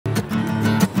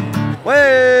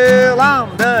Well,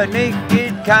 I'm the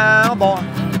naked cowboy,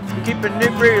 keeping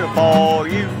it real for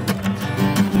you.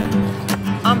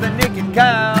 I'm the naked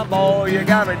cowboy, you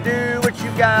gotta do what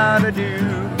you gotta do.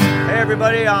 Hey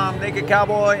everybody, I'm Naked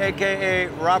Cowboy, aka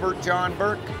Robert John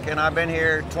Burke, and I've been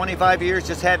here 25 years,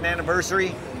 just had an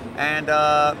anniversary, and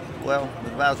well,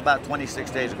 that was about 26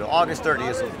 days ago. August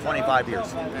 30th, so 25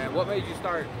 years. And what made you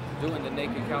start doing the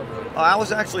Naked Cowboy? I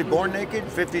was actually born naked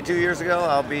 52 years ago.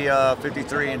 I'll be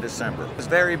 53 in December. I was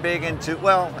very big into,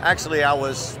 well, actually I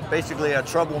was basically a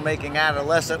troublemaking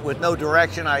adolescent with no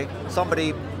direction.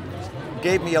 Somebody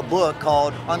gave me a book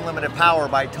called Unlimited Power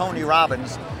by Tony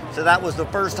Robbins. So that was the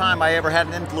first time I ever had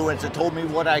an influence that told me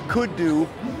what I could do.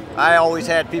 I always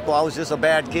had people, I was just a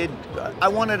bad kid. I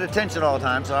wanted attention all the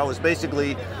time, so I was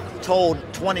basically told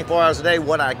 24 hours a day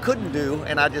what I couldn't do,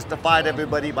 and I just defied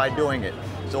everybody by doing it.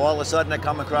 So all of a sudden I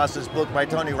come across this book by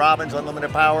Tony Robbins,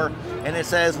 Unlimited Power, and it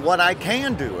says what I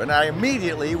can do, and I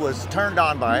immediately was turned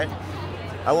on by it.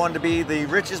 I wanted to be the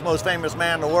richest, most famous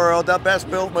man in the world, the best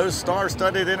built, most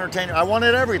star-studded entertainer. I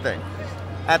wanted everything.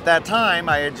 At that time,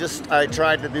 I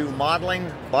tried to do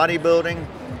modeling, bodybuilding,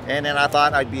 and then I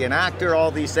thought I'd be an actor,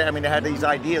 all these things. I mean, I had these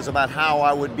ideas about how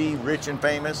I would be rich and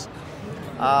famous.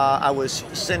 I was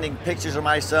sending pictures of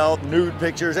myself, nude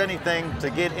pictures, anything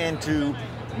to get into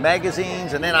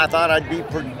magazines, and then I thought I'd be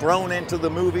thrown into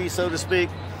the movie, so to speak.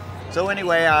 So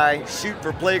anyway, I shoot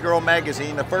for Playgirl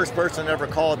magazine, the first person that ever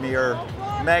called me, or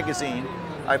magazine.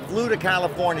 I flew to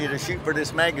California to shoot for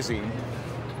this magazine.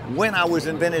 When I was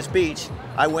in Venice Beach,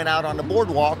 I went out on the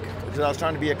boardwalk, because I was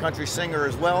trying to be a country singer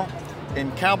as well,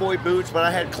 in cowboy boots, but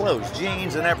I had clothes,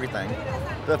 jeans and everything.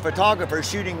 The photographer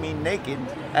shooting me naked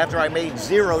after I made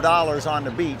 $0 on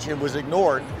the beach and was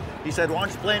ignored, he said, why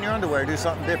don't you play in your underwear, do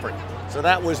something different. So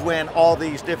that was when all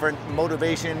these different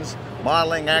motivations,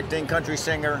 modeling, acting, country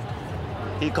singer,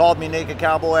 he called me Naked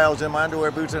Cowboy. I was in my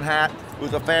underwear, boots and hat. It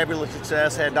was a fabulous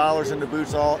success, had dollars in the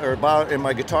boots in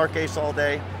my guitar case all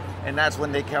day. And that's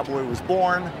when Naked Cowboy was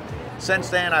born. Since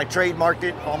then, I trademarked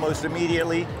it almost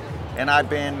immediately. And I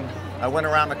went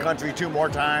around the country 2 more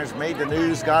times, made the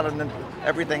news, got on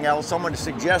everything else. Someone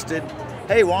suggested,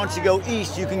 hey, why don't you go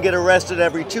east? You can get arrested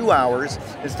every 2 hours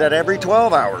instead of every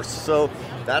 12 hours. So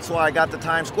that's why I got the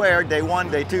Time Square, day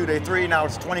 1, day 2, day 3. Now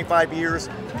it's 25 years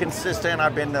consistent.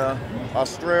 I've been to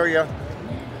Australia,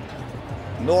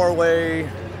 Norway,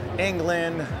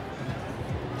 England,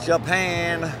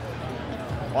 Japan,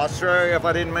 Australia, if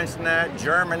I didn't mention that,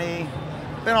 Germany.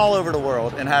 Been all over the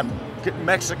world, and have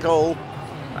Mexico.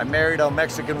 I married a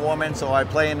Mexican woman, so I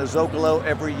play in the Zocalo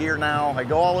every year now. I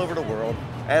go all over the world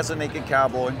as a Naked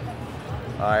Cowboy.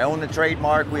 I own the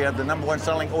trademark. We have the #1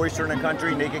 selling oyster in the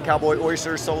country, Naked Cowboy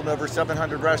oysters, sold in over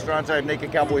 700 restaurants. I have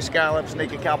Naked Cowboy scallops,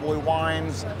 Naked Cowboy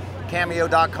wines,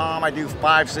 Cameo.com. I do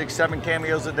 5, 6, 7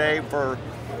 cameos a day for,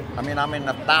 I mean, I'm in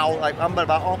the I'm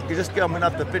about just coming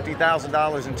up to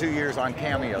 $50,000 in 2 years on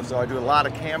Cameo. So I do a lot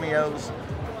of cameos.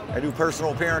 I do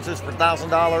personal appearances for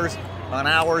 $1,000 an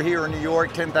hour here in New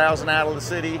York, 10,000 out of the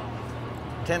city,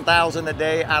 10,000 a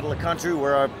day out of the country,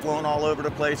 where I've flown all over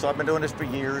the place. So I've been doing this for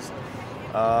years.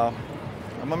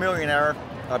 I'm a millionaire.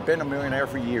 I've been a millionaire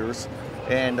for years.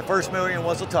 And the first million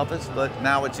was the toughest, but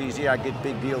now it's easy. I get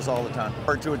big deals all the time.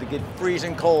 To get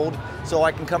freezing cold, so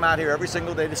I can come out here every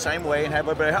single day the same way and have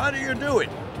everybody, how do you do it?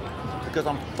 Because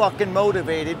I'm fucking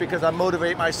motivated, because I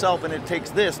motivate myself, and it takes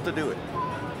this to do it.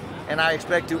 And I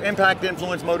expect to impact,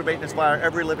 influence, motivate, and inspire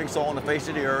every living soul on the face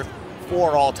of the earth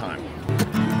for all time.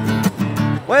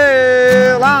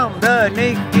 Well, I'm the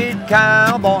Naked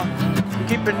Cowboy,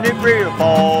 keeping it real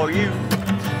for you.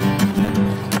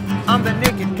 I'm the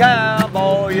Naked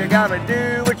Cowboy, you gotta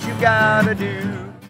do what you gotta do.